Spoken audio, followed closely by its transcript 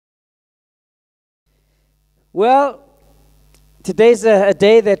Well, today's a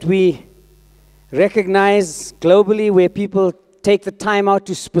day that we recognize globally where people take the time out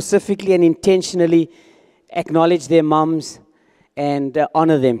to specifically and intentionally acknowledge their moms and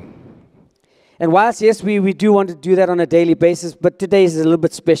honor them. And whilst, yes, we do want to do that on a daily basis, but today is a little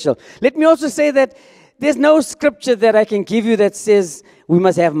bit special. Let me also say that there's no scripture that I can give you that says we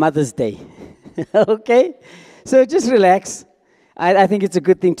must have Mother's Day. Okay? So just relax. I think it's a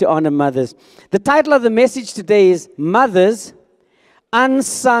good thing to honor mothers. The title of the message today is Mothers,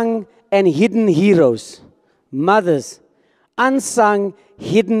 Unsung and Hidden Heroes. Mothers, Unsung,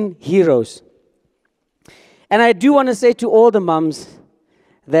 Hidden Heroes. And I do want to say to all the moms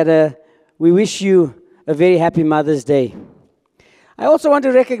that we wish you a very happy Mother's Day. I also want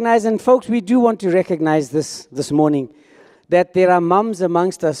to recognize, and folks, we do want to recognize this morning, that there are moms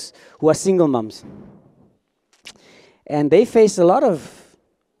amongst us who are single moms. And they face a lot of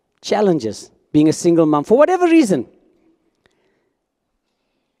challenges being a single mom for whatever reason.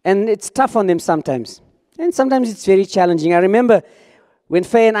 And it's tough on them sometimes. And sometimes it's very challenging. I remember when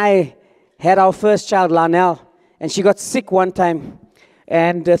Faye and I had our first child, Larnell, and she got sick one time.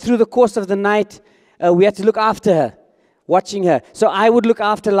 And through the course of the night, we had to look after her, watching her. So I would look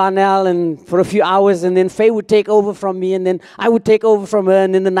after Larnell and for a few hours, and then Faye would take over from me, and then I would take over from her,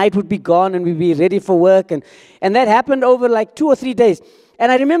 and then the night would be gone, and we'd be ready for work. And that happened over like 2 or 3 days.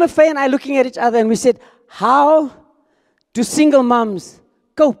 And I remember Faye and I looking at each other, and we said, how do single moms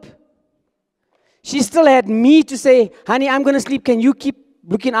cope? She still had me to say, honey, I'm going to sleep. Can you keep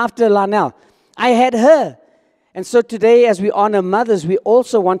looking after Larnell? I had her. And so today, as we honor mothers, we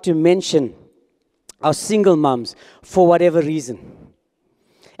also want to mention our single moms for whatever reason.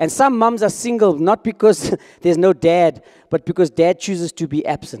 And some moms are single not because there's no dad, but because dad chooses to be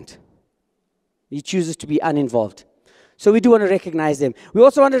absent. He chooses to be uninvolved. So we do want to recognize them. We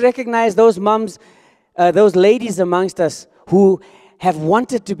also want to recognize those moms, those ladies amongst us who have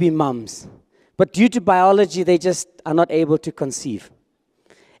wanted to be moms, but due to biology, they just are not able to conceive.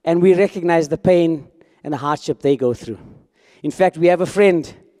 And we recognize the pain and the hardship they go through. In fact, we have a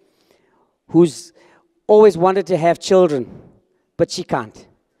friend who's always wanted to have children, but she can't.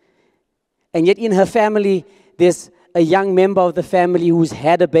 And yet in her family, there's a young member of the family who's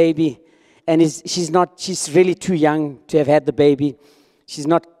had a baby, and she's really too young to have had the baby. She's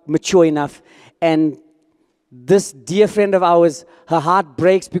not mature enough. And this dear friend of ours, her heart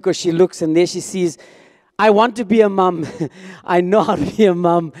breaks because she looks and there she sees, I want to be a mom. I know how to be a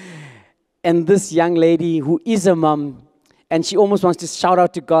mom. And this young lady who is a mom, and she almost wants to shout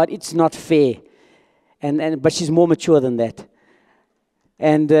out to God, it's not fair. But she's more mature than that.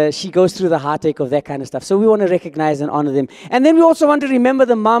 And she goes through the heartache of that kind of stuff. So we want to recognize and honor them. And then we also want to remember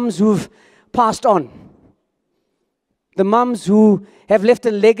the moms who've passed on. The moms who have left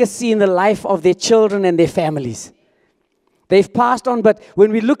a legacy in the life of their children and their families. They've passed on, but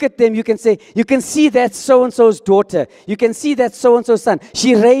when we look at them, you can say, you can see that's so-and-so's daughter. You can see that's so-and-so's son.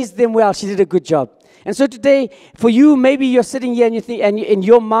 She raised them well. She did a good job. And so today, for you, maybe you're sitting here and you think, and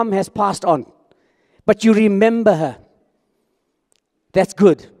your mom has passed on. But you remember her. That's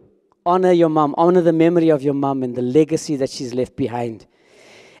good. Honor your mom. Honor the memory of your mom and the legacy that she's left behind.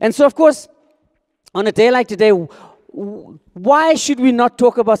 And so, of course, on a day like today, why should we not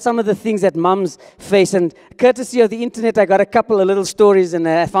talk about some of the things that moms face? And courtesy of the internet, I got a couple of little stories, and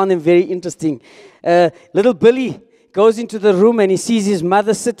I found them very interesting. Little Billy goes into the room, and he sees his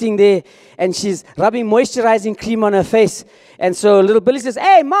mother sitting there, and she's rubbing moisturizing cream on her face. And so little Billy says,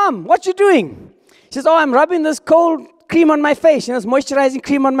 hey, Mom, what you doing? She says, oh, I'm rubbing this cold cream on my face, this moisturizing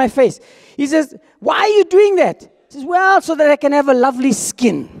cream on my face. He says, why are you doing that? She says, well, so that I can have a lovely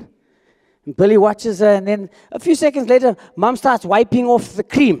skin. And Billy watches her, and then a few seconds later, Mom starts wiping off the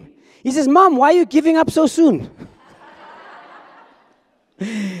cream. He says, Mom, why are you giving up so soon?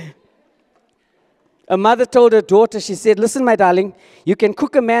 A mother told her daughter, she said, listen, my darling, you can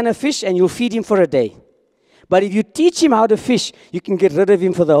cook a man a fish and you'll feed him for a day. But if you teach him how to fish, you can get rid of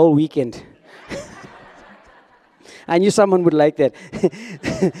him for the whole weekend. I knew someone would like that.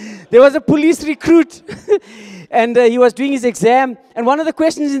 There was a police recruit, and he was doing his exam. And one of the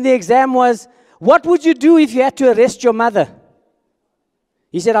questions in the exam was, what would you do if you had to arrest your mother?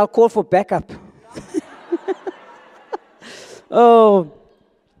 He said, I'll call for backup. Oh,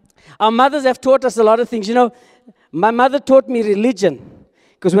 our mothers have taught us a lot of things. You know, my mother taught me religion.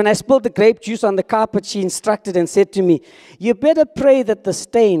 Because when I spilled the grape juice on the carpet, she instructed and said to me, you better pray that the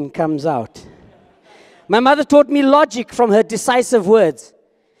stain comes out. My mother taught me logic from her decisive words.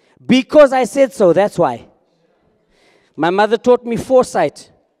 Because I said so, that's why. My mother taught me foresight.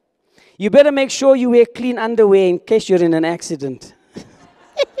 You better make sure you wear clean underwear in case you're in an accident.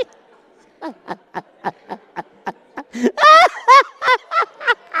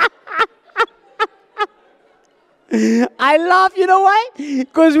 I laugh, you know why?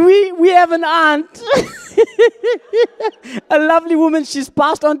 Because we have an aunt, a lovely woman. She's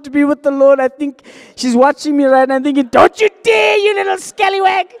passed on to be with the Lord. I think she's watching me right now and thinking, don't you dare, you little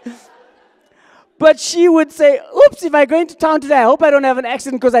scallywag. But she would say, oops, if I go into town today, I hope I don't have an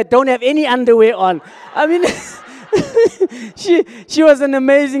accident because I don't have any underwear on. I mean, she was an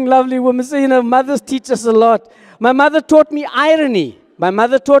amazing, lovely woman. So, mothers teach us a lot. My mother taught me irony.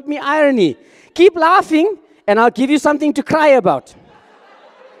 Keep laughing, and I'll give you something to cry about.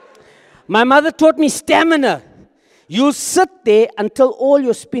 My mother taught me stamina. You'll sit there until all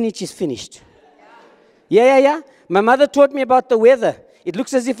your spinach is finished. Yeah. My mother taught me about the weather. It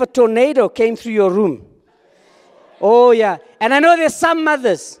looks as if a tornado came through your room. Oh, yeah. And I know there's some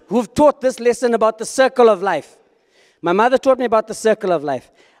mothers who've taught this lesson about the circle of life. My mother taught me about the circle of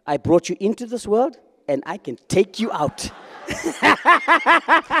life. I brought you into this world, and I can take you out.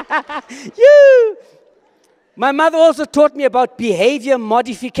 My mother also taught me about behavior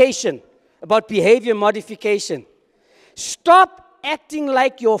modification. Stop acting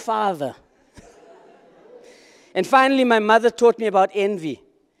like your father. And finally, my mother taught me about envy.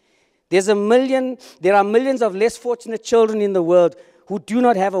 There are millions of less fortunate children in the world who do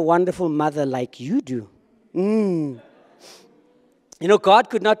not have a wonderful mother like you do. God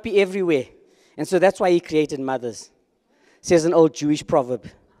could not be everywhere. And so that's why he created mothers. Says an old Jewish proverb.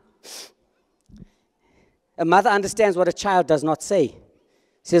 A mother understands what a child does not say.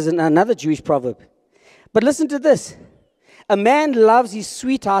 Says another Jewish proverb. But listen to this. A man loves his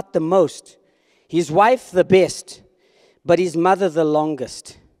sweetheart the most, his wife the best, but his mother the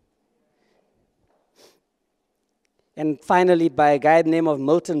longest. And finally, by a guy by the name of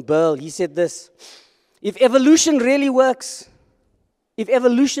Milton Berle, he said this. If evolution really works,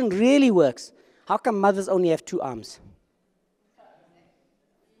 how come mothers only have 2 arms?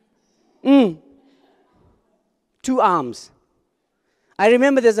 2 arms. I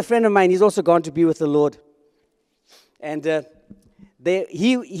remember there's a friend of mine, he's also gone to be with the Lord. And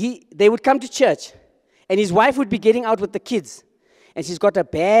they would come to church, and his wife would be getting out with the kids. And she's got a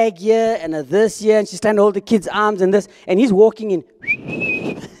bag here and a this here, and she's trying to hold the kids' arms and this, and he's walking in.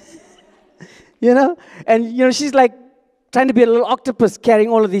 And she's like trying to be a little octopus carrying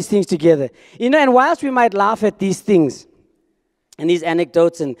all of these things together. And whilst we might laugh at these things and these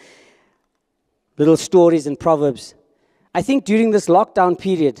anecdotes and little stories and proverbs, I think during this lockdown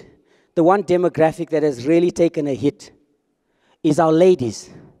period, the one demographic that has really taken a hit is our ladies,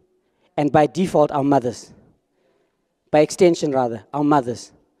 and by default, our mothers. By extension, rather, our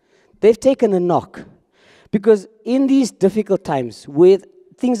mothers. They've taken a knock, because in these difficult times where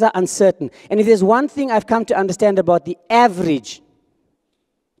things are uncertain, and if there's one thing I've come to understand about the average,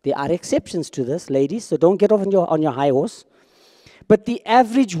 there are exceptions to this, ladies, so don't get off on your high horse, but the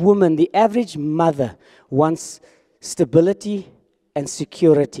average woman, the average mother wants stability and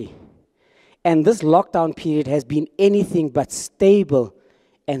security. And this lockdown period has been anything but stable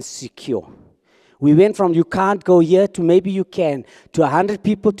and secure. We went from you can't go here to maybe you can, to 100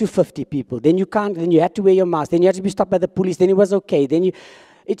 people to 50 people. Then you can't, then you had to wear your mask. Then you had to be stopped by the police. Then it was okay. Then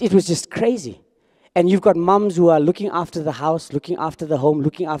it was just crazy. And you've got moms who are looking after the house, looking after the home,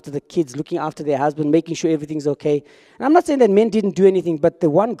 looking after the kids, looking after their husband, making sure everything's okay. And I'm not saying that men didn't do anything, but the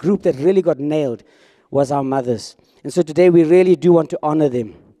one group that really got nailed was our mothers. And so today we really do want to honor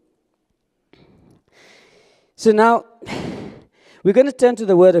them. So now, we're going to turn to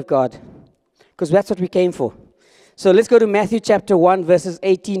the Word of God, because that's what we came for. So let's go to Matthew chapter 1, verses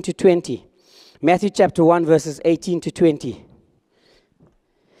 18 to 20. Matthew chapter 1, verses 18 to 20.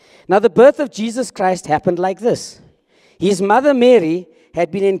 Now, the birth of Jesus Christ happened like this. His mother Mary had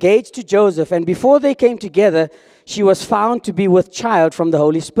been engaged to Joseph, and before they came together, she was found to be with child from the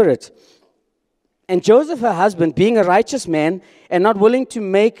Holy Spirit. And Joseph, her husband, being a righteous man and not willing to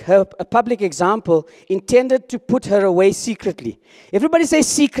make her a public example, intended to put her away secretly. Everybody say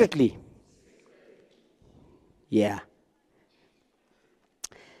secretly. Yeah.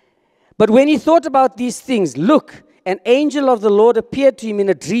 But when he thought about these things, look, an angel of the Lord appeared to him in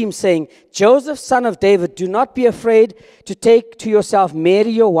a dream, saying, Joseph, son of David, do not be afraid to take to yourself Mary,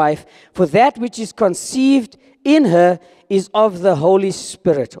 your wife, for that which is conceived in her is of the Holy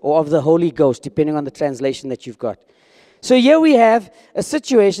Spirit, or of the Holy Ghost, depending on the translation that you've got. So here we have a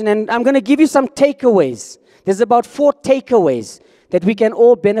situation, and I'm going to give you some takeaways. There's about 4 takeaways that we can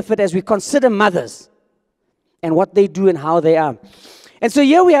all benefit as we consider mothers and what they do and how they are. And so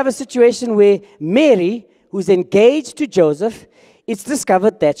here we have a situation where Mary, who's engaged to Joseph, it's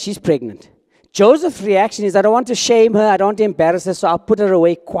discovered that she's pregnant. Joseph's reaction is, I don't want to shame her, I don't want to embarrass her, so I'll put her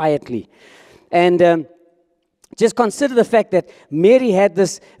away quietly. And just consider the fact that Mary had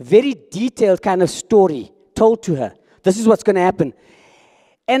this very detailed kind of story told to her This is what's going to happen.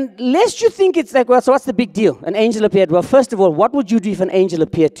 And lest you think it's like, well, so what's the big deal? An angel appeared. Well, first of all, what would you do if an angel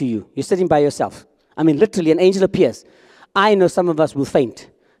appeared to you? You're sitting by yourself. I mean, literally, an angel appears. I know some of us will faint.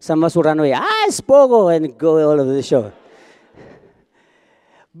 Some of us will run away. Spogo, and go all over the show.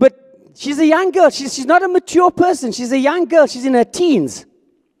 But she's a young girl. She's not a mature person. She's a young girl. She's in her teens.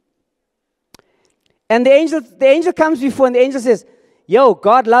 And the angel comes before, and the angel says, yo,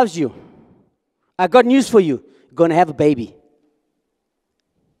 God loves you. I got news for you. You're going to have a baby.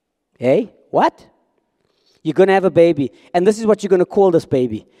 Hey, what? You're going to have a baby. And this is what you're going to call this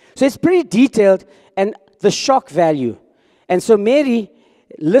baby. So it's pretty detailed, and the shock value. And so Mary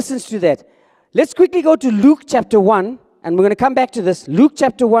listens to that. Let's quickly go to Luke chapter 1, and we're going to come back to this. Luke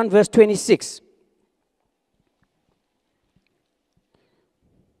chapter 1, verse 26.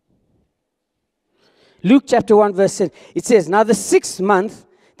 Luke chapter 1, verse 10. It says, now the 6th month,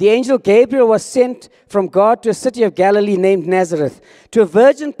 the angel Gabriel was sent from God to a city of Galilee named Nazareth, to a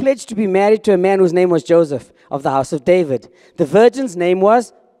virgin pledged to be married to a man whose name was Joseph, of the house of David. The virgin's name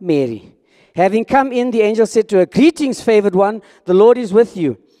was Mary. Having come in, the angel said to her, greetings, favored one, the Lord is with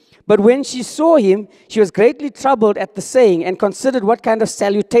you. But when she saw him, she was greatly troubled at the saying, and considered what kind of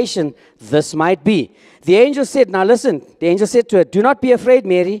salutation this might be. The angel said, now listen, the angel said to her, do not be afraid,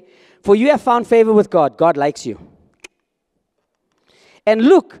 Mary, for you have found favor with God. God likes you. And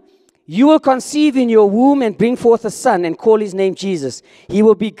look, you will conceive in your womb and bring forth a son and call his name Jesus. He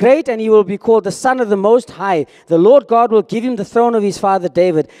will be great, and he will be called the Son of the Most High. The Lord God will give him the throne of his father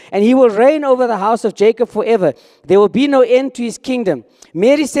David, and he will reign over the house of Jacob forever. There will be no end to his kingdom.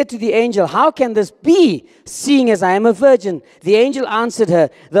 Mary said to the angel, how can this be, seeing as I am a virgin? The angel answered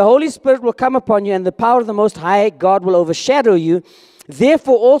her, the Holy Spirit will come upon you, and the power of the Most High God will overshadow you.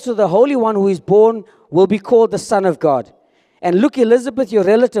 Therefore also the Holy One who is born will be called the Son of God. And look, Elizabeth, your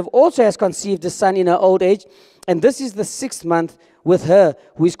relative, also has conceived a son in her old age, and this is the 6th month with her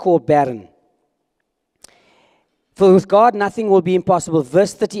who is called barren. For with God nothing will be impossible.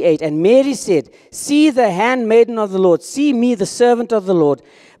 Verse 38, and Mary said, see the handmaiden of the Lord, see me, the servant of the Lord.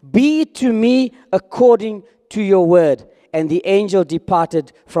 Be it to me according to your word. And the angel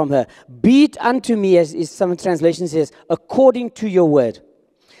departed from her. Be it unto me, as some translation says, according to your word.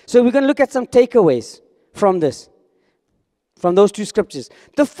 So we're going to look at some takeaways from this, from those two scriptures.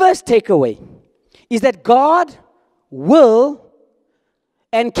 The first takeaway is that God will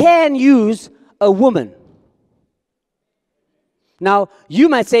and can use a woman. Now, you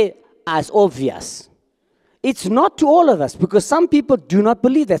might say, as obvious. It's not to all of us, because some people do not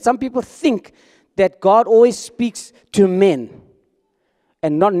believe that. Some people think that God always speaks to men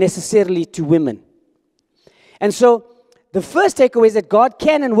and not necessarily to women. And so the first takeaway is that God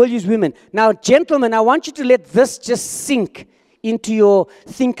can and will use women. Now, gentlemen, I want you to let this just sink into your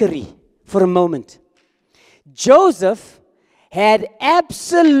thinkery for a moment. Joseph had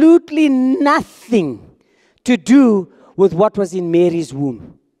absolutely nothing to do with what was in Mary's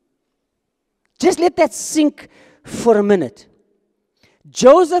womb. Just let that sink for a minute.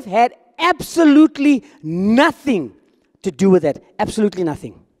 Joseph had absolutely nothing to do with that. Absolutely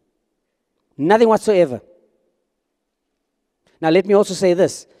nothing. Nothing whatsoever. Now let me also say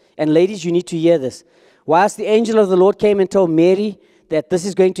this, and ladies, you need to hear this. Whilst the angel of the Lord came and told Mary that this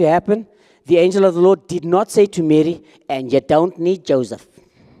is going to happen, the angel of the Lord did not say to Mary, and you don't need Joseph.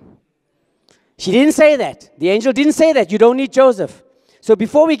 She didn't say that. The angel didn't say that. You don't need Joseph. So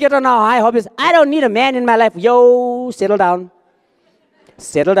before we get on our high hobbies, I don't need a man in my life. Yo, settle down.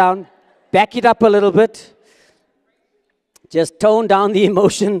 Settle down. Back it up a little bit. Just tone down the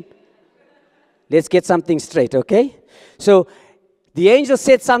emotion. Let's get something straight, okay? So the angel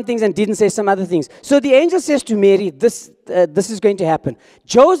said some things and didn't say some other things. So the angel says to Mary, this is going to happen.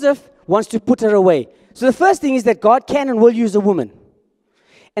 Joseph wants to put her away. So the first thing is that God can and will use a woman.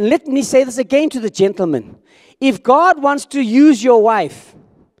 And let me say this again to the gentlemen. If God wants to use your wife,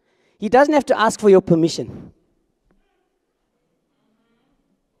 He doesn't have to ask for your permission.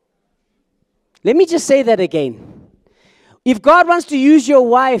 Let me just say that again. If God wants to use your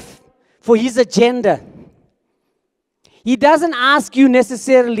wife for His agenda, He doesn't ask you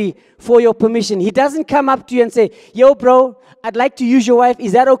necessarily for your permission. He doesn't come up to you and say, yo, bro, I'd like to use your wife.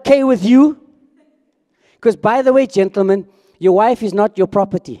 Is that okay with you? Because, by the way, gentlemen, your wife is not your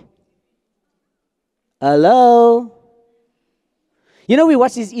property. Hello? You know, we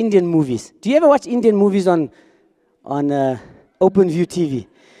watch these Indian movies. Do you ever watch Indian movies on OpenView TV?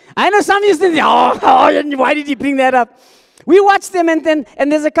 I know some of you think, oh, why did he bring that up? We watch them, and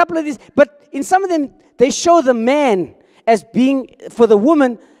there's a couple of these, but in some of them, they show the man as being, for the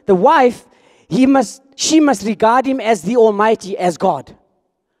woman, the wife, she must regard him as the Almighty, as God.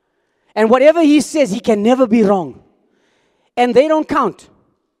 And whatever he says, he can never be wrong. and they don't count.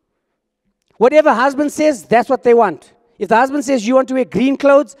 Whatever husband says, that's what they want. If the husband says, you want to wear green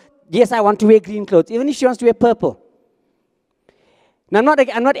clothes, yes, I want to wear green clothes, even if she wants to wear purple. Now,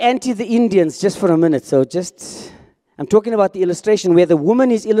 I'm not anti the Indians, just for a minute, so I'm talking about the illustration where the woman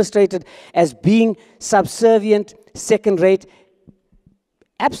is illustrated as being subservient, second-rate,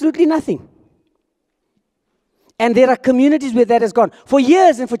 absolutely nothing. And there are communities where that has gone. For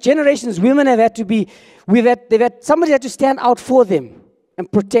years and for generations, women have had to be, somebody had to stand out for them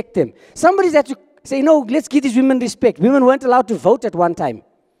and protect them. Somebody's had to say, no, let's give these women respect. Women weren't allowed to vote at one time,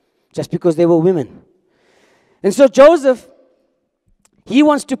 just because they were women. And so Joseph, he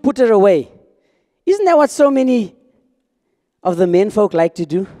wants to put her away. Isn't that what so many of the men folk like to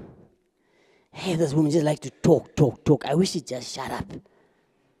do? Hey, those women just like to talk. I wish she'd just shut up.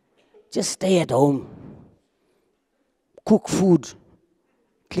 Just stay at home. Cook food.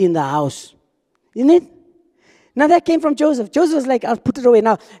 Clean the house. Isn't it? Now that came from Joseph. Joseph was like, I'll put it away.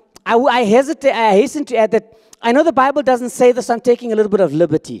 Now, I hasten to add that I know the Bible doesn't say this. I'm taking a little bit of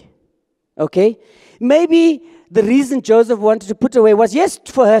liberty. Okay? Maybe the reason Joseph wanted to put her away was, yes,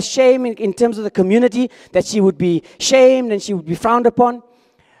 for her shame in terms of the community, that she would be shamed and she would be frowned upon.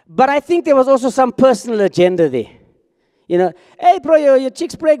 But I think there was also some personal agenda there. You know, hey, bro, your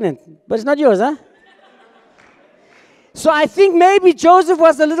chick's pregnant, but it's not yours, huh? So I think maybe Joseph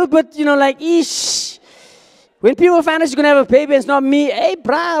was a little bit, like, eesh. When people find out she's going to have a baby and it's not me, hey,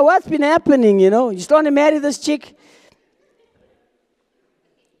 brah, what's been happening, You still want to marry this chick?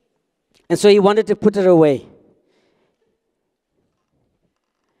 And so he wanted to put her away.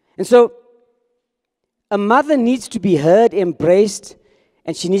 And so a mother needs to be heard, embraced,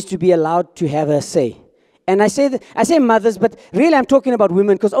 and she needs to be allowed to have her say. And I say mothers, but really I'm talking about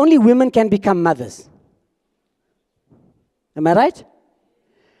women, because only women can become mothers. Am I right?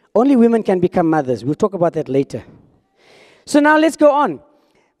 Only women can become mothers. We'll talk about that later. So now let's go on.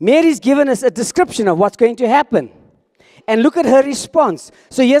 Mary's given us a description of what's going to happen. And look at her response.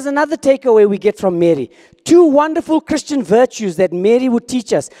 So here's another takeaway we get from Mary. 2 wonderful Christian virtues that Mary would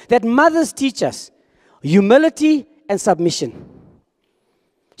teach us, that mothers teach us. Humility and submission.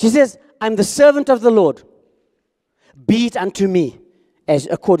 She says, I'm the servant of the Lord. Be it unto me, as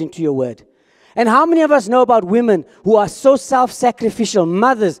according to your word. And how many of us know about women who are so self-sacrificial,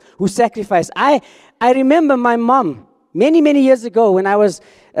 mothers who sacrifice? I remember my mom, many, many years ago when I was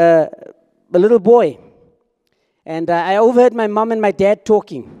a little boy. And I overheard my mom and my dad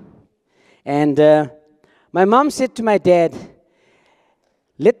talking. And my mom said to my dad,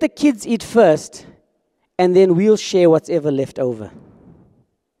 let the kids eat first, and then we'll share what's ever left over.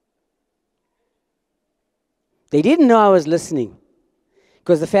 They didn't know I was listening,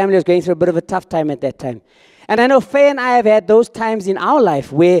 because the family was going through a bit of a tough time at that time. And I know Faye and I have had those times in our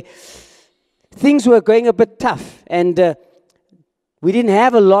life where things were going a bit tough. And we didn't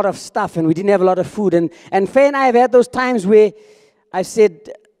have a lot of stuff, and we didn't have a lot of food. And Faye and I have had those times where I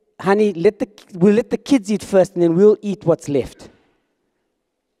said, honey, we'll let the kids eat first, and then we'll eat what's left.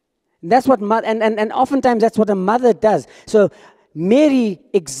 And that's what and oftentimes that's what a mother does. So Mary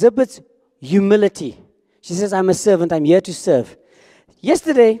exhibits humility. She says, I'm a servant, I'm here to serve.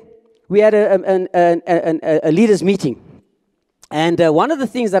 Yesterday, we had a leaders' meeting. And one of the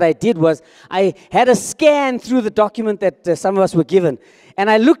things that I did was I had a scan through the document that some of us were given. And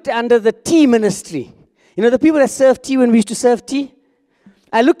I looked under the tea ministry. You know, the people that serve tea when we used to serve tea?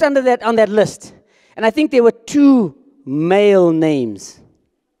 I looked under that on that list. And I think there were 2 male names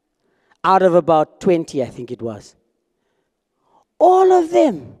out of about 20, I think it was. All of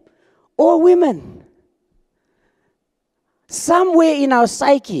them, all women. Somewhere in our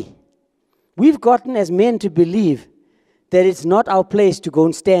psyche, we've gotten as men to believe that it's not our place to go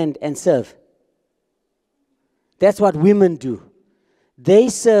and stand and serve. That's what women do. They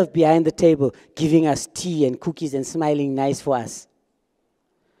serve behind the table, giving us tea and cookies and smiling nice for us.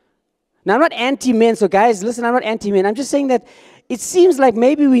 Now, I'm not anti-men, so guys, listen, I'm not anti-men. I'm just saying that it seems like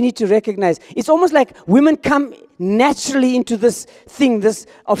maybe we need to recognize, it's almost like women come naturally into this thing, this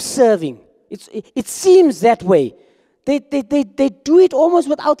of serving. It seems that way. They do it almost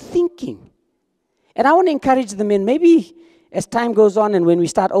without thinking. And I want to encourage the men, maybe as time goes on and when we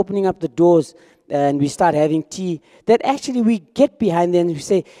start opening up the doors and we start having tea, that actually we get behind them and we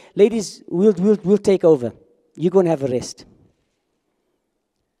say, ladies, we'll take over. You're going to have a rest.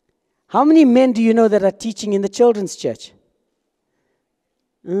 How many men do you know that are teaching in the children's church?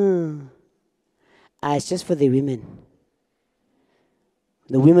 It's just for the women.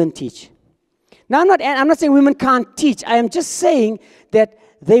 The women teach. Now, I'm not saying women can't teach. I am just saying that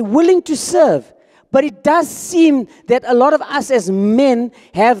they're willing to serve. But it does seem that a lot of us as men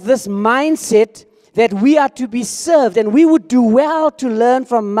have this mindset that we are to be served, and we would do well to learn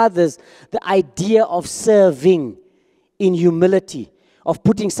from mothers the idea of serving in humility, of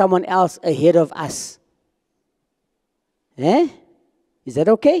putting someone else ahead of us. Eh? Is that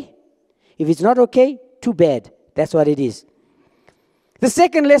okay? If it's not okay, too bad. That's what it is. The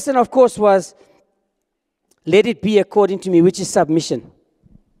second lesson, of course, was let it be according to me, which is submission.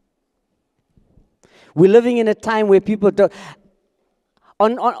 We're living in a time where people don't.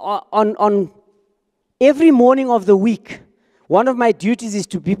 On every morning of the week, one of my duties is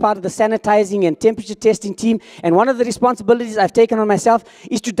to be part of the sanitizing and temperature testing team. And one of the responsibilities I've taken on myself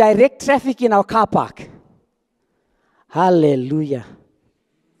is to direct traffic in our car park. Hallelujah.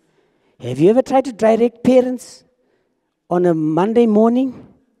 Have you ever tried to direct parents on a Monday morning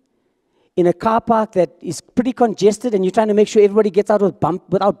in a car park that is pretty congested and you're trying to make sure everybody gets out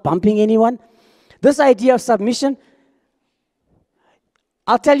without bumping anyone? This idea of submission,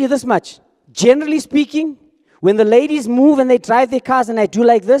 I'll tell you this much. Generally speaking, when the ladies move and they drive their cars and I do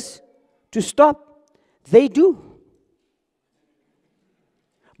like this to stop, they do.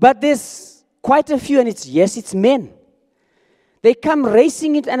 But there's quite a few, and it's men. They come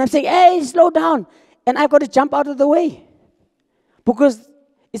racing it, and I'm saying, hey, slow down. And I've got to jump out of the way. Because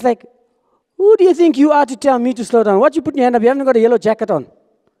it's like, who do you think you are to tell me to slow down? What you put in your hand up? You haven't got a yellow jacket on.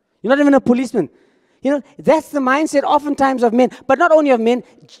 You're not even a policeman. You know, that's the mindset oftentimes of men, but not only of men,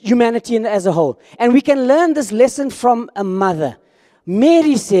 humanity as a whole. And we can learn this lesson from a mother.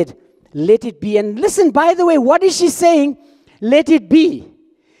 Mary said, let it be. And listen, by the way, what is she saying? Let it be.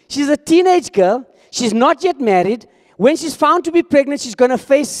 She's a teenage girl. She's not yet married. When she's found to be pregnant, she's going to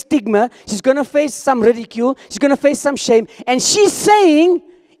face stigma. She's going to face some ridicule. She's going to face some shame. And she's saying,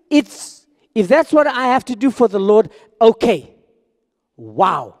 if that's what I have to do for the Lord, okay.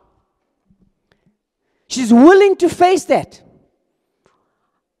 Wow. She's willing to face that.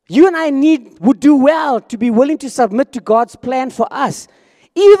 You and I would do well to be willing to submit to God's plan for us,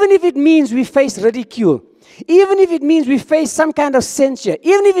 even if it means we face ridicule, even if it means we face some kind of censure,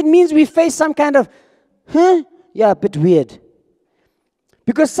 even if it means we face some kind of, a bit weird.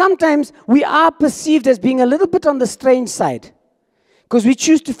 Because sometimes we are perceived as being a little bit on the strange side, because we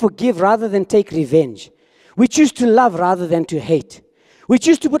choose to forgive rather than take revenge. We choose to love rather than to hate. We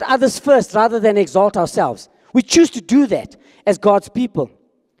choose to put others first rather than exalt ourselves. We choose to do that as God's people.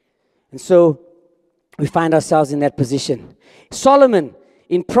 And so we find ourselves in that position. Solomon,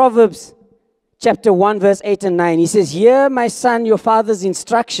 in Proverbs chapter 1, verse 8 and 9, he says, hear, my son, your father's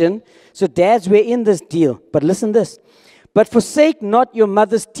instruction. So dads, we're in this deal. But listen this. But forsake not your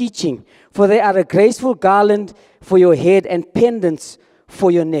mother's teaching, for they are a graceful garland for your head and pendants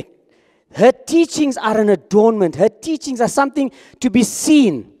for your neck. Her teachings are an adornment. Her teachings are something to be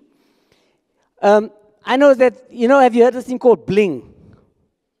seen. I know that, have you heard of this thing called bling?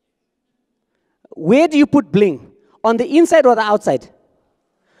 Where do you put bling? On the inside or the outside?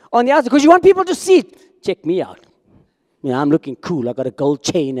 On the outside, because you want people to see it. Check me out. I'm looking cool. I got a gold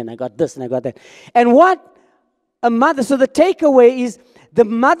chain and I got this and I got that. And what a mother, so the takeaway is the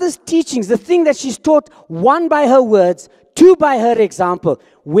mother's teachings, the thing that she's taught, one by her words, two by her example.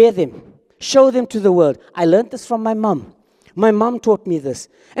 Wear them. Show them to the world. I learned this from my mom. My mom taught me this.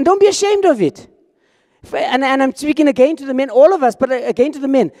 And don't be ashamed of it. And I'm speaking again to the men, all of us, but again to the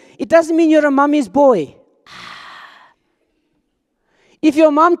men. It doesn't mean you're a mommy's boy. If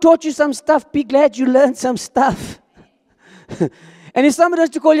your mom taught you some stuff, be glad you learned some stuff. And if somebody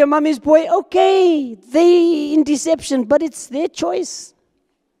wants to call your mommy's boy, okay, they in deception, but it's their choice.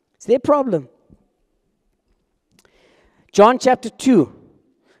 It's their problem. John chapter 2.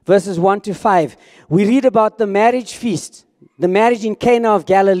 Verses 1 to 5, we read about the marriage feast, the marriage in Cana of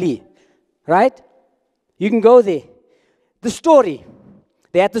Galilee, right? You can go there. The story,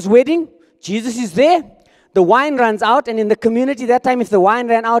 they're at this wedding, Jesus is there, the wine runs out, and in the community that time, if the wine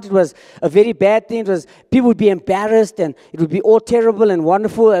ran out, it was a very bad thing. People would be embarrassed, and it would be all terrible and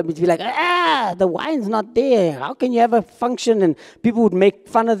wonderful, and it'd be like, the wine's not there. How can you have a function? And people would make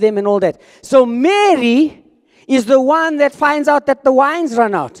fun of them and all that. So Mary is the one that finds out that the wine's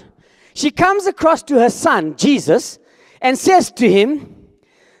run out. She comes across to her son, Jesus, and says to him,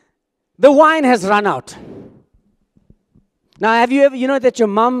 the wine has run out. Now, have you ever, that your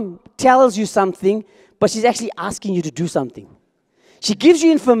mom tells you something, but she's actually asking you to do something. She gives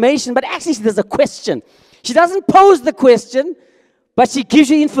you information, but actually there's a question. She doesn't pose the question, but she gives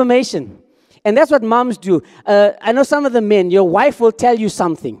you information. And that's what moms do. I know some of the men, your wife will tell you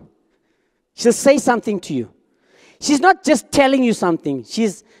something. She'll say something to you. She's not just telling you something.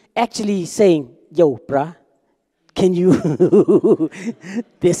 She's actually saying, yo, bruh, can you,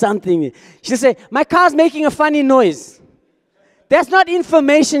 there's something. She'll say, my car's making a funny noise. That's not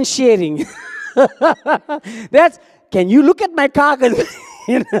information sharing. Can you look at my car? 'Cause,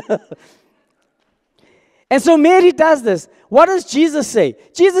 you know. And so Mary does this. What does Jesus say?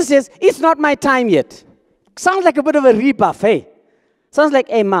 Jesus says, it's not my time yet. Sounds like a bit of a rebuff, hey? Sounds like,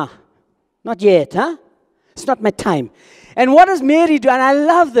 hey, ma, not yet, huh? It's not my time. And what does Mary do? And I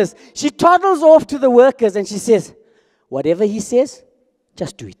love this. She toddles off to the workers and she says, whatever he says,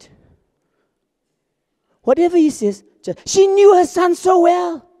 just do it. Whatever he says, she knew her son so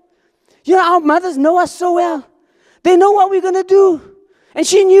well. You know, our mothers know us so well. They know what we're going to do. And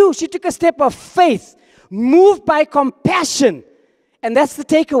she knew. She took a step of faith, moved by compassion. And that's the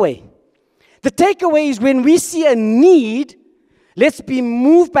takeaway. The takeaway is when we see a need, let's be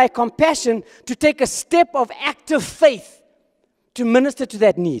moved by compassion to take a step of active faith to minister to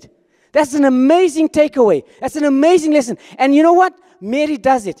that need. That's an amazing takeaway. That's an amazing lesson. And you know what? Mary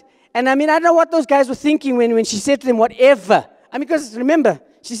does it. And I mean, I don't know what those guys were thinking when she said to them, whatever. I mean, because remember,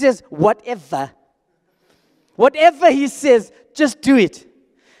 she says, whatever. Whatever he says, just do it.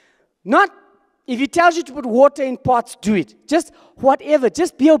 Not, if he tells you to put water in pots, do it. Just whatever.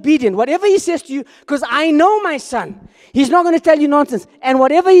 Just be obedient. Whatever he says to you, because I know my son. He's not going to tell you nonsense. And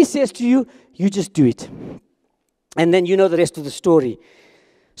whatever he says to you, you just do it. And then you know the rest of the story.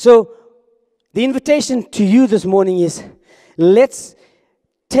 So, the invitation to you this morning is, let's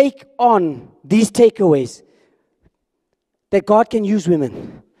take on these takeaways. That God can use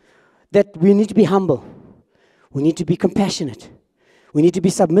women. That we need to be humble. We need to be compassionate. We need to be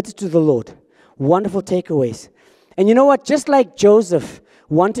submitted to the Lord. Wonderful takeaways. And you know what? Just like Joseph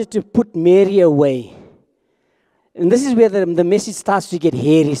wanted to put Mary away. And this is where the message starts to get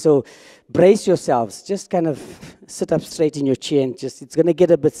hairy. So brace yourselves. Just kind of sit up straight in your chair and it's going to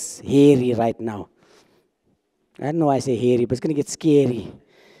get a bit hairy right now. I don't know why I say hairy, but it's going to get scary.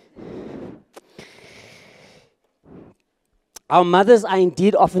 Our mothers are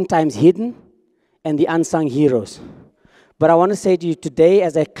indeed oftentimes hidden and the unsung heroes. But I want to say to you today,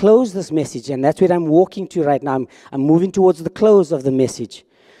 as I close this message, and that's where I'm walking to right now, I'm moving towards the close of the message.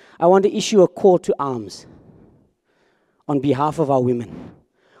 I want to issue a call to arms on behalf of our women,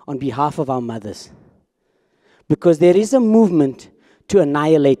 on behalf of our mothers. Because there is a movement to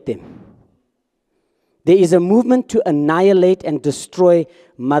annihilate them. There is a movement to annihilate and destroy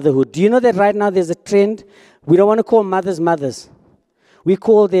motherhood. Do you know that right now there's a trend? We don't want to call mothers mothers. We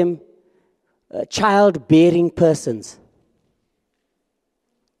call them child-bearing persons.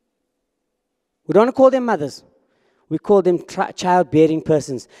 We don't want to call them mothers. We call them child-bearing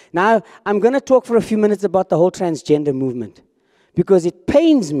persons. Now, I'm going to talk for a few minutes about the whole transgender movement because it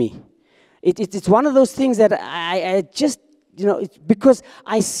pains me. It's one of those things that I just, you know, because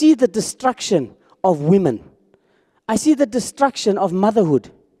I see the destruction of women. I see the destruction of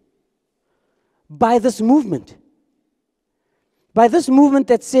motherhood by this movement. By this movement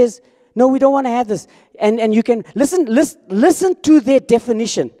that says, no, we don't want to have this. And you can listen to their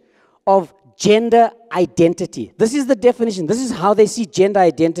definition of gender identity. This is the definition. This is how they see gender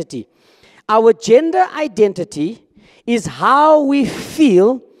identity. Our gender identity is how we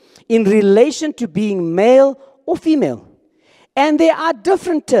feel in relation to being male or female. And there are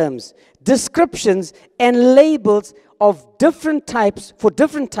different terms, descriptions, and labels of different types, for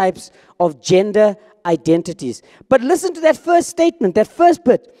different types of gender identities. But listen to that first statement, that first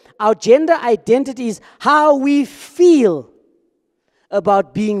bit. Our gender identity is how we feel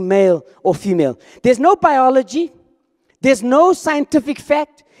about being male or female. There's no biology. There's no scientific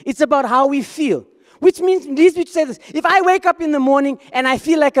fact. It's about how we feel. Which means, leads me to say this. If I wake up in the morning and I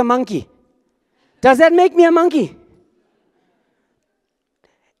feel like a monkey, does that make me a monkey?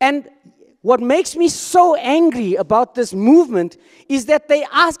 And what makes me so angry about this movement is that they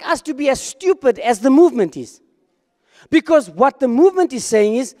ask us to be as stupid as the movement is. Because what the movement is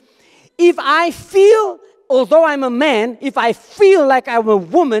saying is, if I feel, although I'm a man, if I feel like I'm a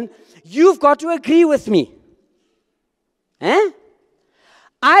woman, you've got to agree with me. Eh?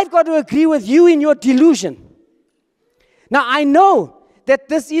 I've got to agree with you in your delusion. Now, I know that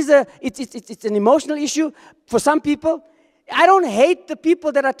this is it's an emotional issue for some people. I don't hate the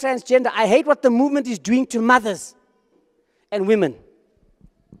people that are transgender. I hate what the movement is doing to mothers and women.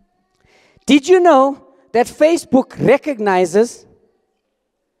 Did you know that Facebook recognizes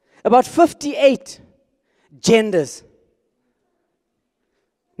about 58 genders?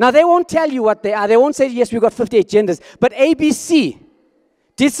 Now, they won't tell you what they are. They won't say, yes, we've got 58 genders. But ABC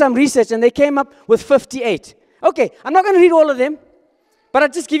did some research, and they came up with 58. Okay, I'm not going to read all of them, but I'll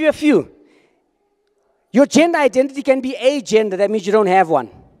just give you a few. Your gender identity can be a gender. That means you don't have one.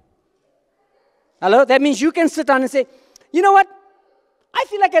 Hello? That means you can sit down and say, you know what? I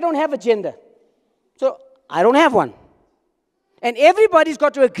feel like I don't have a gender. So I don't have one. And everybody's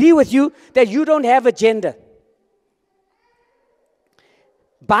got to agree with you that you don't have a gender.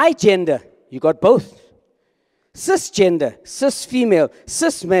 Bi-gender, you got both. Cisgender, cis female,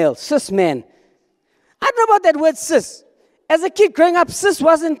 cis male, cis man. I don't know about that word cis. As a kid growing up, cis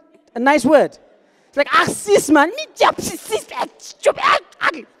wasn't a nice word. It's like, cis man. I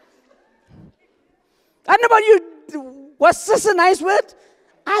don't know about you. Was cis a nice word?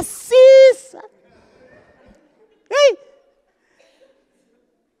 Cis. Hey.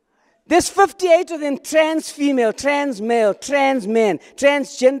 There's 58 of them: trans female, trans male, trans man,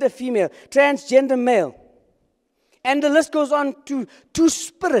 transgender female, transgender male. And the list goes on to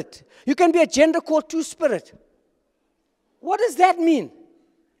two-spirit. You can be a gender called two-spirit. What does that mean?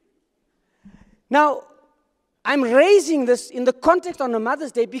 Now, I'm raising this in the context on a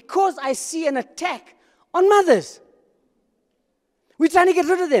Mother's Day because I see an attack on mothers. We're trying to get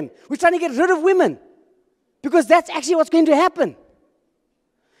rid of them. We're trying to get rid of women because that's actually what's going to happen.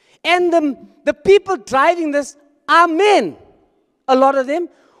 And the people driving this are men, a lot of them,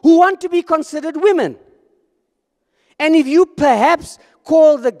 who want to be considered women. And if you perhaps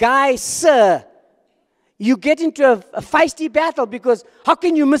call the guy sir, you get into a feisty battle because how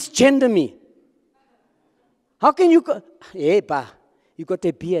can you misgender me? How can you... Hey, you got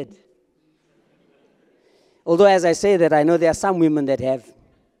a beard. Although as I say that, I know there are some women that have.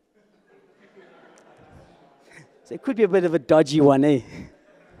 So it could be a bit of a dodgy one, eh?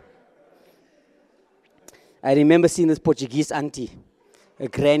 I remember seeing this Portuguese auntie, a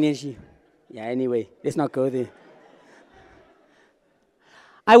granny. Yeah, anyway, let's not go there.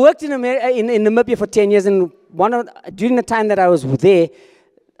 I worked in Namibia for 10 years, and during the time that I was there,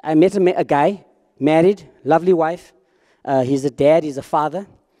 I met a guy, married, lovely wife. He's a dad, he's a father.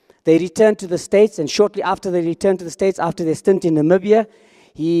 They returned to the States, and shortly after they returned to the States, after their stint in Namibia,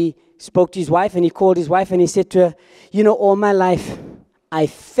 he spoke to his wife, and he called his wife, and he said to her, you know, all my life, I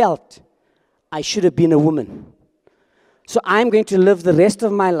felt I should have been a woman. So I'm going to live the rest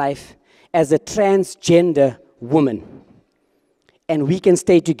of my life as a transgender woman. And we can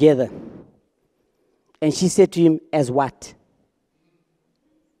stay together. And she said to him, as what?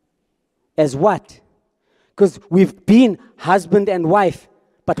 As what? Because we've been husband and wife,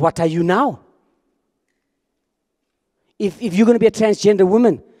 but what are you now? If you're going to be a transgender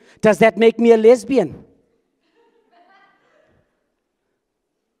woman, does that make me a lesbian?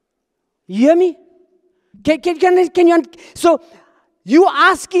 You hear me? Can you? So you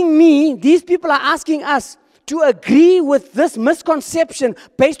asking me, these people are asking us to agree with this misconception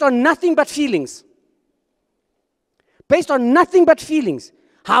based on nothing but feelings. Based on nothing but feelings.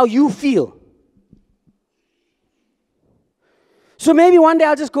 How you feel. So maybe one day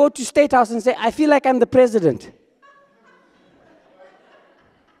I'll just go to State House and say, I feel like I'm the president.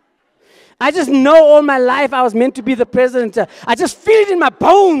 I just know all my life I was meant to be the president. I just feel it in my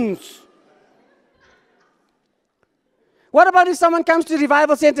bones. What about if someone comes to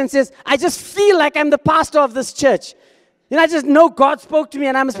Revival Center and says, I just feel like I'm the pastor of this church. You know, I just know God spoke to me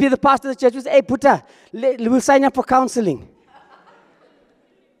and I must be the pastor of the church. We say, hey, Puta, we'll sign up for counseling.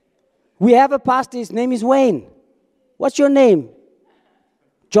 We have a pastor, his name is Wayne. What's your name?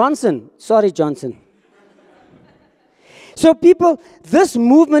 Johnson. Sorry, Johnson. So people, this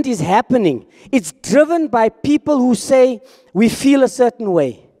movement is happening. It's driven by people who say, we feel a certain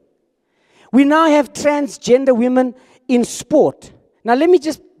way. We now have transgender women in sport. Now let me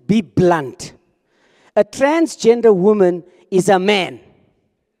just be blunt. A transgender woman is a man.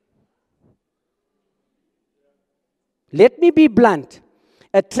 Let me be blunt.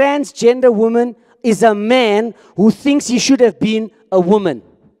 A transgender woman is a man who thinks he should have been a woman.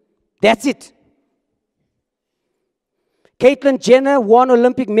 That's it. Caitlyn Jenner won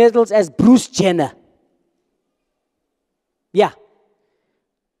Olympic medals as Bruce Jenner. Yeah.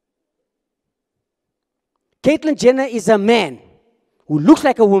 Caitlyn Jenner is a man who looks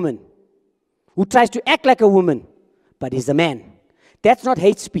like a woman, who tries to act like a woman, but is a man. That's not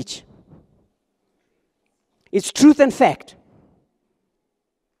hate speech. It's truth and fact.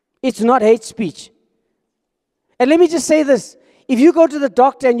 It's not hate speech. And let me just say this. If you go to the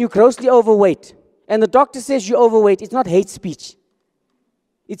doctor and you're grossly overweight, and the doctor says you're overweight, it's not hate speech.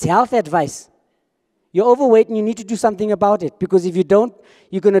 It's health advice. You're overweight and you need to do something about it, because if you don't,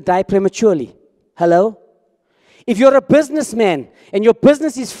 you're going to die prematurely. Hello? If you're a businessman and your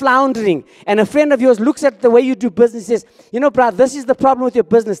business is floundering and a friend of yours looks at the way you do business and says, you know, brother, this is the problem with your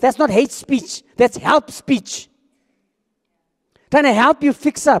business. That's not hate speech. That's help speech. Trying to help you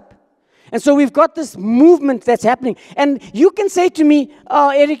fix up. And so we've got this movement that's happening. And you can say to me, oh,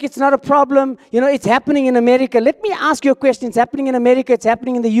 Eric, it's not a problem. You know, it's happening in America. Let me ask you a question. It's happening in America. It's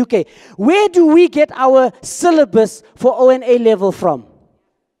happening in the UK. Where do we get our syllabus for O and A level from?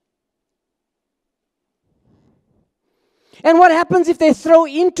 And what happens if they throw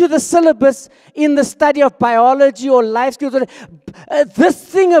into the syllabus in the study of biology or life skills, this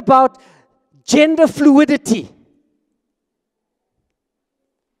thing about gender fluidity?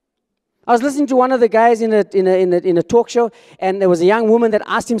 I was listening to one of the guys in a talk show, and there was a young woman that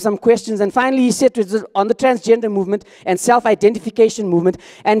asked him some questions, and finally he said on the transgender movement and self-identification movement,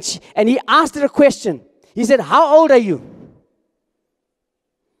 and he asked her a question. He said, "How old are you?"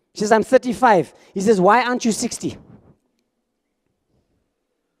 She says, "I'm 35. He says, "Why aren't you 60?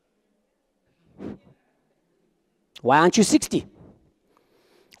 Why aren't you 60?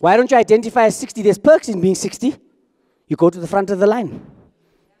 Why don't you identify as 60? There's perks in being 60. You go to the front of the line.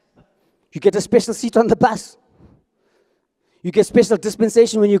 You get a special seat on the bus. You get special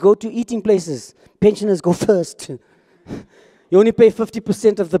dispensation when you go to eating places. Pensioners go first. You only pay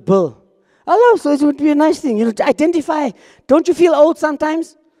 50% of the bill. Hello, so it would be a nice thing. You know, to identify. Don't you feel old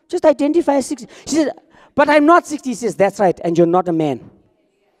sometimes? Just identify as 60. She said, "But I'm not 60. He says, "That's right, and you're not a man.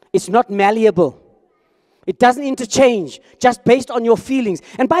 It's not malleable. It doesn't interchange just based on your feelings."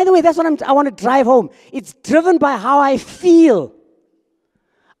 And by the way, that's what I want to drive home. It's driven by how I feel.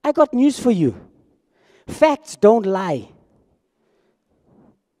 I got news for you. Facts don't lie.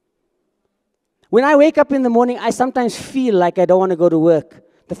 When I wake up in the morning, I sometimes feel like I don't want to go to work.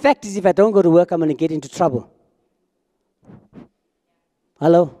 The fact is, if I don't go to work, I'm going to get into trouble.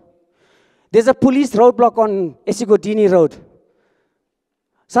 Hello? There's a police roadblock on Esigodini Road.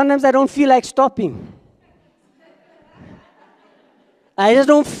 Sometimes I don't feel like stopping. I just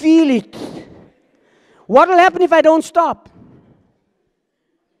don't feel it. What will happen if I don't stop?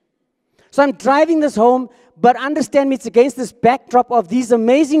 So I'm driving this home, but understand me, it's against this backdrop of these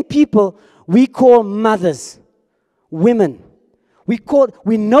amazing people we call mothers, women.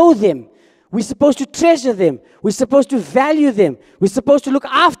 We know them. We're supposed to treasure them. We're supposed to value them. We're supposed to look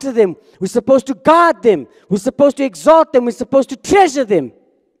after them. We're supposed to guard them. We're supposed to exalt them. We're supposed to treasure them.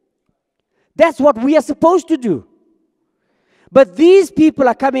 That's what we are supposed to do. But these people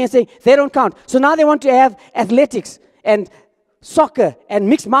are coming and saying they don't count. So now they want to have athletics and soccer and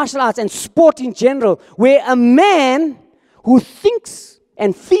mixed martial arts and sport in general, where a man who thinks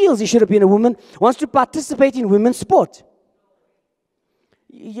and feels he should have been a woman wants to participate in women's sport.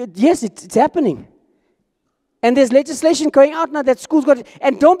 Yes, it's happening. And there's legislation going out now that schools got it.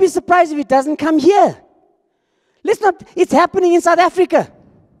 And don't be surprised if it doesn't come here. It's happening in South Africa.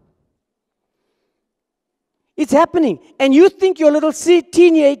 It's happening. And you think your little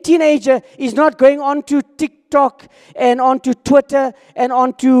teenager is not going on to TikTok and onto Twitter and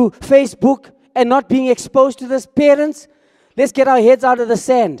onto Facebook and not being exposed to this? Parents, let's get our heads out of the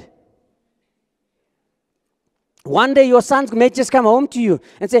sand. One day your sons may just come home to you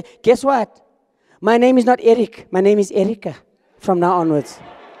and say, "Guess what? My name is not Eric. My name is Erica from now onwards."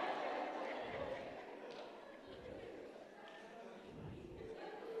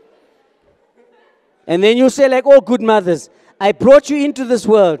 And then you say, like all good mothers, "I brought you into this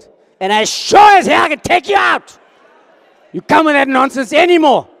world, and I sure as hell can take you out. You come with that nonsense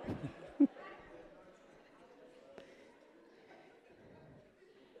anymore."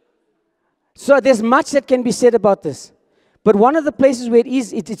 So there's much that can be said about this. But one of the places where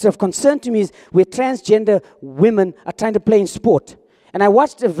it's of concern to me is where transgender women are trying to play in sport. And I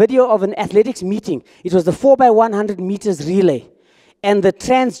watched a video of an athletics meeting. It was the 4x100 meters relay. And the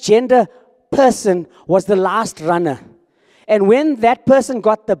transgender person was the last runner. And when that person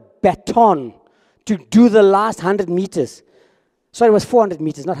got the baton to do the last 100 meters, sorry, it was 400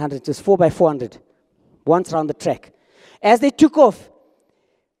 meters, not 100, it was 4x400, once around the track. As they took off,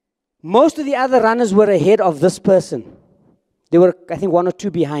 most of the other runners were ahead of this person. They were, I think, 1 or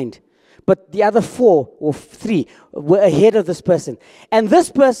 2 behind. But the other 4 or 3 were ahead of this person. And this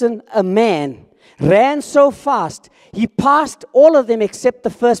person, a man, ran so fast, he passed all of them except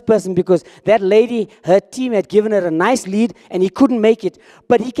the first person, because that lady, her team had given her a nice lead and he couldn't make it,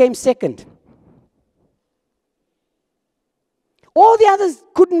 but he came second. All the others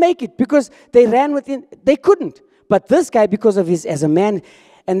couldn't make it because they ran within, they couldn't. But this guy, because of his, as a man,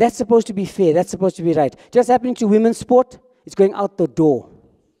 and that's supposed to be fair, that's supposed to be right. Just happening to women's sport, it's going out the door.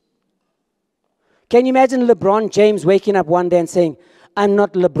 Can you imagine LeBron James waking up one day and saying, "I'm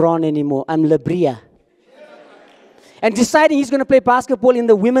not LeBron anymore, I'm Lebria." And deciding he's going to play basketball in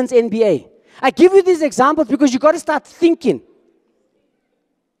the women's NBA. I give you these examples because you've got to start thinking.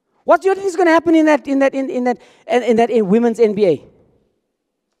 What do you think is going to happen in women's NBA?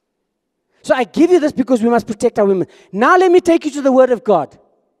 So I give you this because we must protect our women. Now let me take you to the Word of God.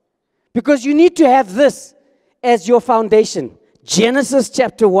 Because you need to have this as your foundation. Genesis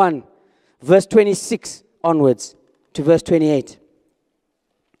chapter 1, verse 26 onwards to verse 28.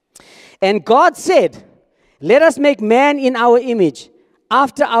 And God said, let us make man in our image,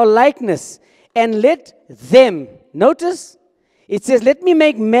 after our likeness, and let them, notice, it says, let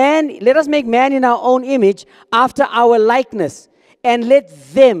us make man in our own image, after our likeness, and let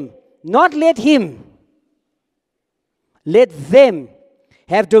them, not let him, let them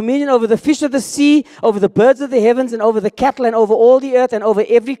have dominion over the fish of the sea, over the birds of the heavens, and over the cattle, and over all the earth, and over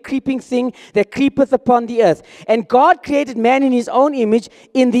every creeping thing that creepeth upon the earth. And God created man in his own image.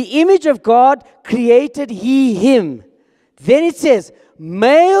 In the image of God created he him. Then it says,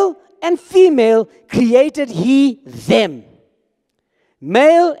 male and female created he them.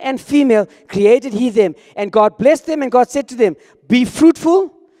 Male and female created he them. And God blessed them, and God said to them, be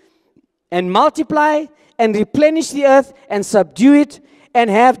fruitful, and multiply, and replenish the earth, and subdue it, and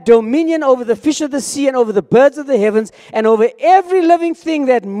have dominion over the fish of the sea, and over the birds of the heavens, and over every living thing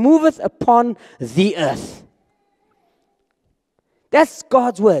that moveth upon the earth. That's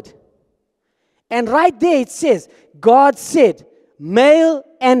God's word. And right there it says, God said, male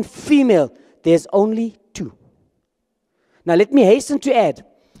and female. There's only two. Now let me hasten to add,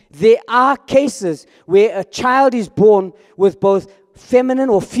 there are cases where a child is born with both feminine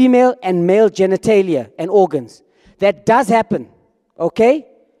or female and male genitalia and organs. That does happen. Okay?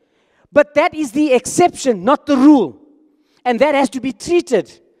 But that is the exception, not the rule. And that has to be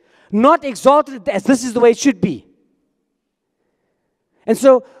treated, not exalted as this is the way it should be. And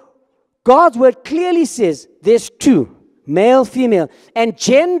so, God's word clearly says there's two, male, female. And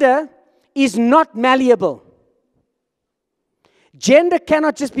gender is not malleable. Gender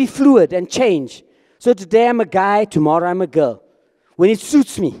cannot just be fluid and change. So today I'm a guy, tomorrow I'm a girl. When it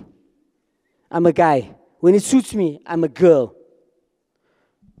suits me, I'm a guy. When it suits me, I'm a girl.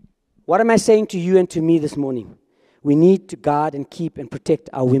 What am I saying to you and to me this morning? We need to guard and keep and protect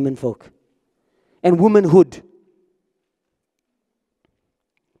our women folk and womanhood,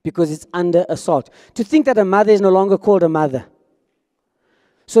 because it's under assault. To think that a mother is no longer called a mother.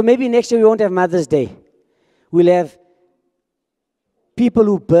 So maybe next year we won't have Mother's Day. We'll have people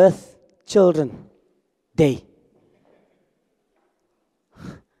who birth children day.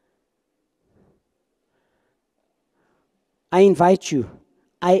 I invite you.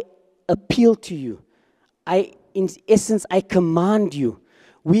 I appeal to you. In essence, I command you.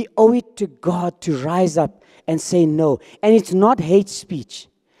 We owe it to God to rise up and say no. And it's not hate speech.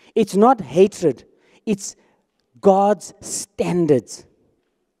 It's not hatred. It's God's standards.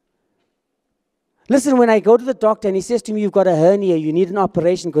 Listen, when I go to the doctor and he says to me, you've got a hernia, you need an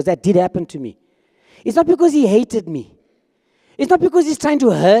operation, because that did happen to me. It's not because he hated me. It's not because he's trying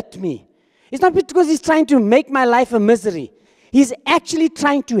to hurt me. It's not because he's trying to make my life a misery. He's actually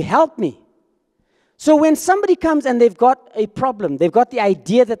trying to help me. So when somebody comes and they've got a problem, they've got the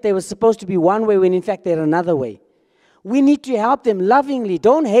idea that they were supposed to be one way when in fact they're another way, we need to help them lovingly.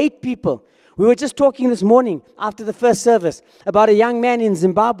 Don't hate people. We were just talking this morning after the first service about a young man in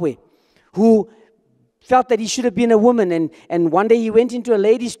Zimbabwe who felt that he should have been a woman, and one day he went into a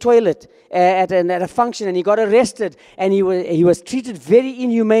ladies' toilet at a function, and he got arrested, and he was treated very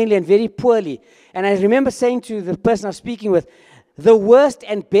inhumanely and very poorly. And I remember saying to the person I was speaking with, the worst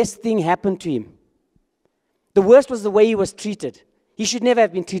and best thing happened to him. The worst was the way he was treated. He should never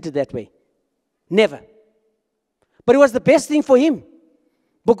have been treated that way. Never. But it was the best thing for him,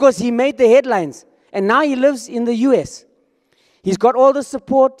 because he made the headlines, and now he lives in the US. He's got all the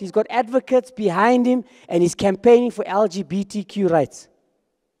support, he's got advocates behind him, and he's campaigning for LGBTQ rights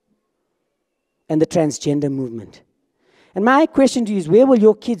and the transgender movement. And my question to you is, where will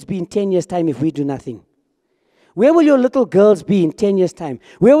your kids be in 10 years' time if we do nothing? Where will your little girls be in 10 years' time?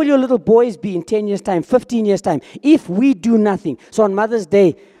 Where will your little boys be in 10 years' time, 15 years' time, if we do nothing? So on Mother's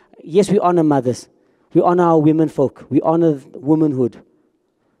Day, yes, we honor mothers. We honor our women folk. We honor womanhood.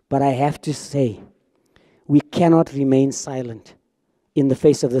 But I have to say, we cannot remain silent in the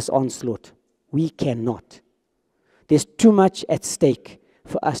face of this onslaught. We cannot. There's too much at stake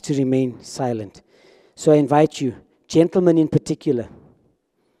for us to remain silent. So I invite you, gentlemen in particular,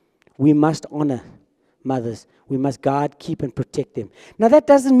 we must honor mothers. We must guard, keep, and protect them. Now, that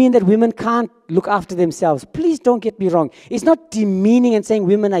doesn't mean that women can't look after themselves. Please don't get me wrong. It's not demeaning and saying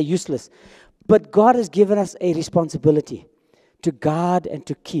women are useless. But God has given us a responsibility to guard and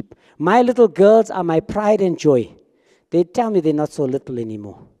to keep. My little girls are my pride and joy. They tell me they're not so little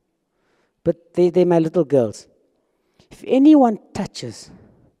anymore. But they're my little girls. If anyone touches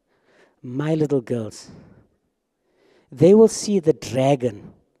my little girls, they will see the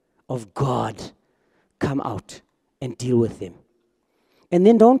dragon of God come out and deal with them. And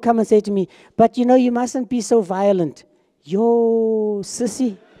then don't come and say to me, but you mustn't be so violent. Yo,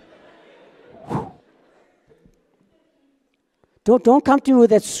 sissy. Don't come to me with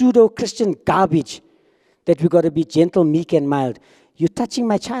that pseudo-Christian garbage that we've got to be gentle, meek, and mild. You're touching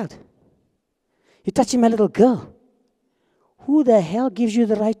my child. You're touching my little girl. Who the hell gives you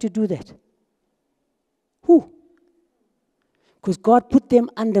the right to do that? Who? Because God put them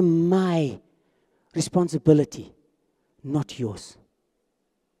under my responsibility, not yours.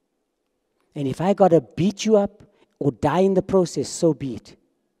 And if I got to beat you up or die in the process, so be it.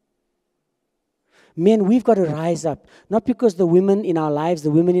 Men, we've got to rise up, not because the women in our lives,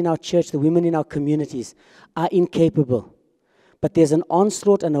 the women in our church, the women in our communities are incapable, but there's an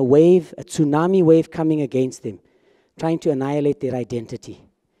onslaught and a wave, a tsunami wave coming against them, trying to annihilate their identity.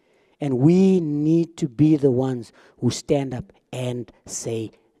 And we need to be the ones who stand up and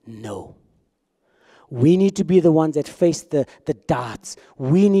say no. We need to be the ones that face the darts.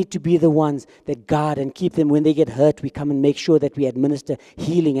 We need to be the ones that guard and keep them. When they get hurt, we come and make sure that we administer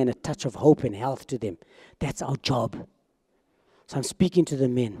healing and a touch of hope and health to them. That's our job. So I'm speaking to the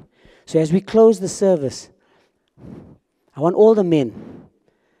men. So as we close the service, I want all the men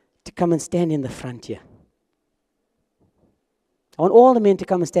to come and stand in the front here. I want all the men to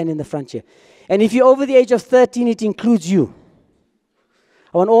come and stand in the front here. And if you're over the age of 13, it includes you.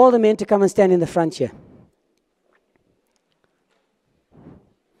 I want all the men to come and stand in the front here.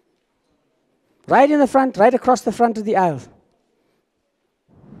 Right in the front, right across the front of the aisle.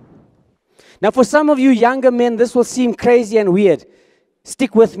 Now for some of you younger men, this will seem crazy and weird.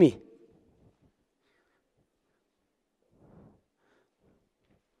 Stick with me.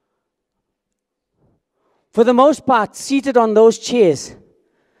 For the most part, seated on those chairs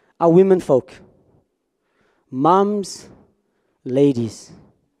are women folk. Moms, ladies.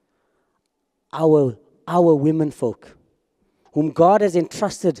 Our women folk, whom God has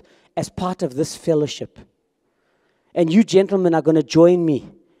entrusted as part of this fellowship. And you gentlemen are going to join me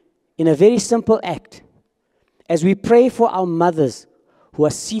in a very simple act as we pray for our mothers who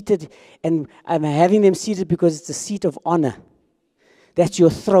are seated, and I'm having them seated because it's a seat of honor. That's your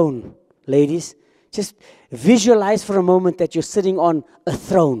throne, ladies. Just visualize for a moment that you're sitting on a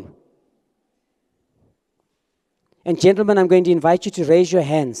throne. And gentlemen, I'm going to invite you to raise your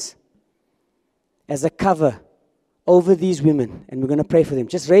hands as a cover over these women, and we're going to pray for them.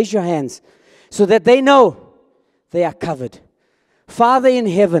 Just raise your hands so that they know they are covered. Father in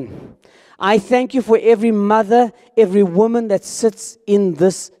heaven, I thank you for every mother, every woman that sits in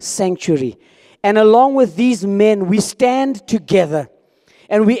this sanctuary. And along with these men, we stand together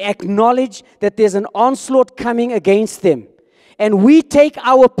and we acknowledge that there's an onslaught coming against them. And we take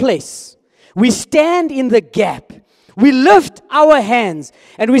our place. We stand in the gap. We lift our hands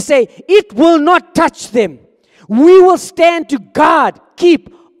and we say, it will not touch them. We will stand to guard,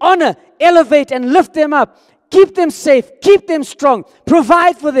 keep, honor, elevate, and lift them up. Keep them safe, keep them strong,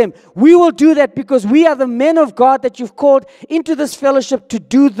 provide for them. We will do that because we are the men of God that you've called into this fellowship to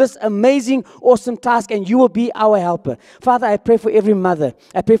do this amazing, awesome task, and you will be our helper. Father, I pray for every mother.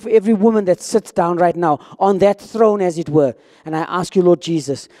 I pray for every woman that sits down right now on that throne, as it were. And I ask you, Lord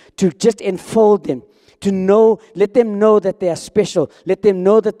Jesus, to just enfold them. To know, let them know that they are special. Let them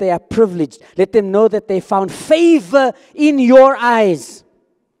know that they are privileged. Let them know that they found favor in your eyes.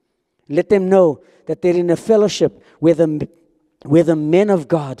 Let them know that they're in a fellowship where the men of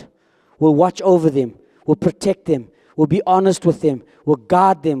God will watch over them, will protect them, will be honest with them, will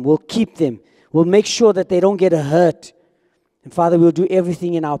guard them, will keep them, will make sure that they don't get hurt. And Father, we'll do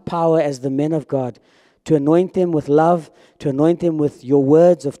everything in our power as the men of God to anoint them with love, to anoint them with your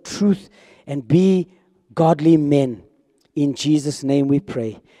words of truth, and be godly men. In Jesus' name we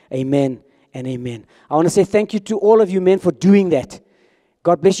pray. Amen and amen. I want to say thank you to all of you men for doing that.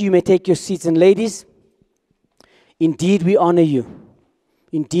 God bless you. You may take your seats. And ladies, indeed we honor you.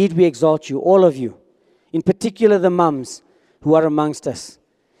 Indeed we exalt you, all of you. In particular the mums who are amongst us.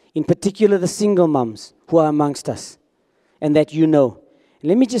 In particular the single mums who are amongst us. And that you know.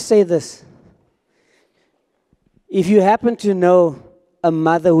 Let me just say this. If you happen to know a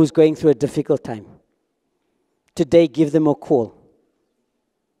mother who's going through a difficult time, today give them a call.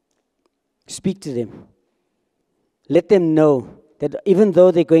 Speak to them. Let them know that even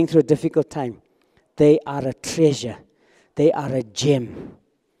though they're going through a difficult time, they are a treasure, they are a gem,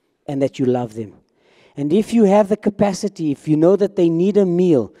 and that you love them. And if you have the capacity, if you know that they need a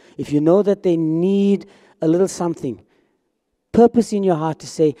meal, if you know that they need a little something, purpose in your heart to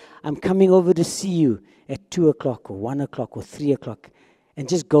say, I'm coming over to see you at 2 o'clock or 1 o'clock or 3 o'clock, and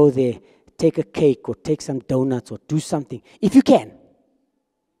just go there, take a cake or take some donuts or do something, if you can.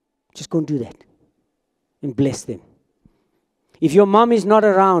 Just go and do that. And bless them. If your mom is not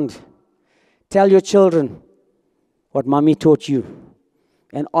around, tell your children what mommy taught you.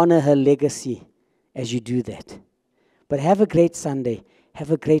 And honor her legacy as you do that. But have a great Sunday. Have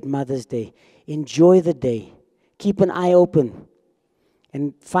a great Mother's Day. Enjoy the day. Keep an eye open.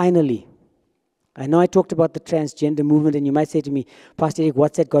 And finally, I know I talked about the transgender movement, and you might say to me, Pastor Eric,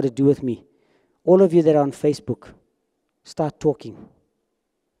 what's that got to do with me? All of you that are on Facebook, start talking.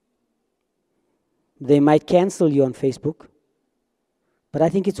 They might cancel you on Facebook, but I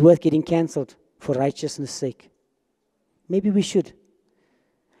think it's worth getting canceled for righteousness' sake. Maybe we should.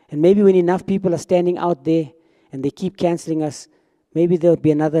 And maybe when enough people are standing out there and they keep canceling us, maybe there'll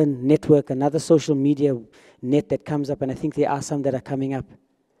be another network, another social media net that comes up, and I think there are some that are coming up.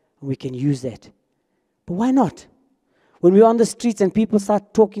 And we can use that. But why not? When we're on the streets and people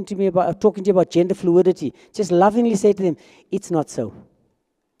start talking to you about gender fluidity, just lovingly say to them, it's not so.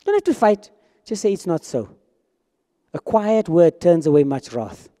 You don't have to fight. Just say it's not so. A quiet word turns away much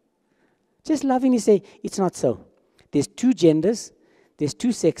wrath. Just lovingly say, it's not so. There's two genders. There's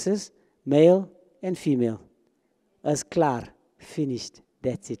two sexes, male and female. As klaar, finished.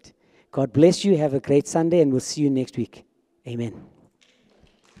 That's it. God bless you. Have a great Sunday, and we'll see you next week. Amen.